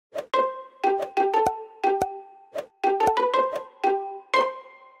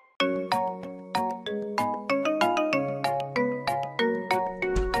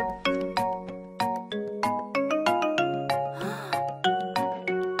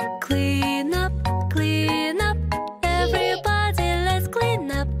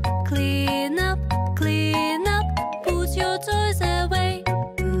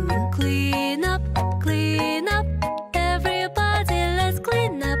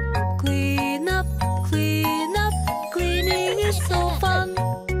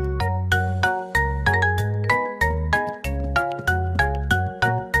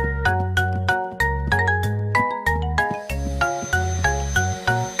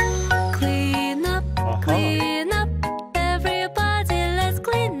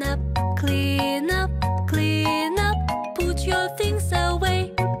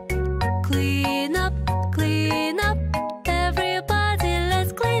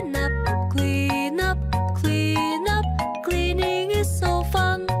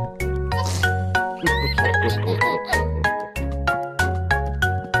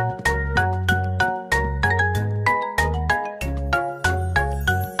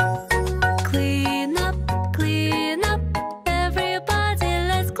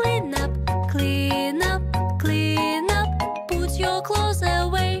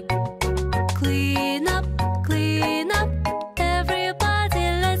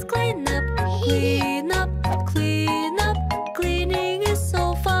Clean up, clean up, cleaning is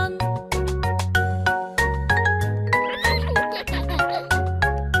so fun.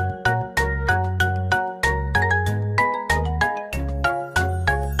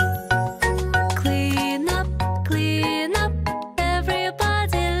 Clean up, clean up,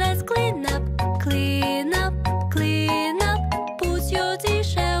 everybody let's clean up. Clean up, clean up, put your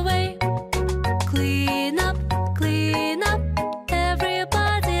dish away. Clean up, clean up,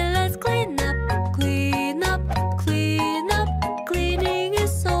 everybody let's clean up. Clean up, clean up, cleaning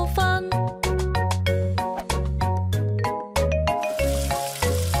is so fun.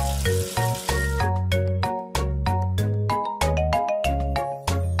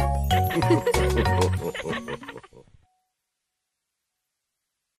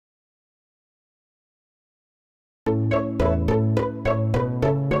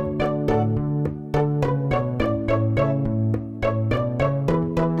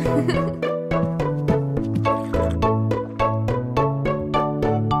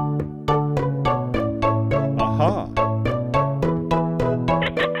 Aha!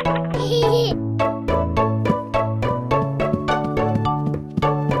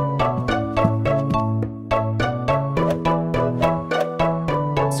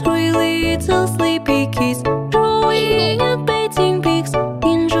 Three little sleepy kids drawing and painting pigs,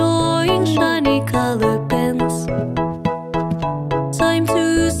 enjoying shiny color pens. Time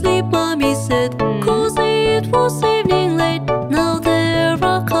to sleep, mommy said, 'cause it was evening late. Now there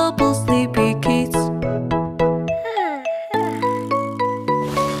are couple sleepy kids.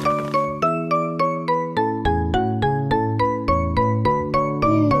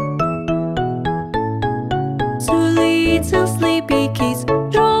 Two little sleepy kids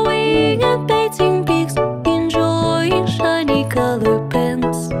drawing and painting pigs, enjoying shiny color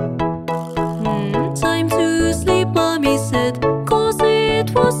pens. Time to sleep, mommy said, 'cause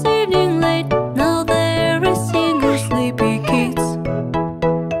it was evening late. Now there is single sleepy kids.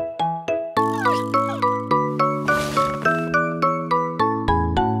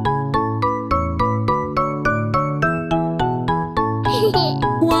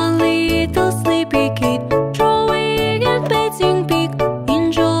 One little sleepy kid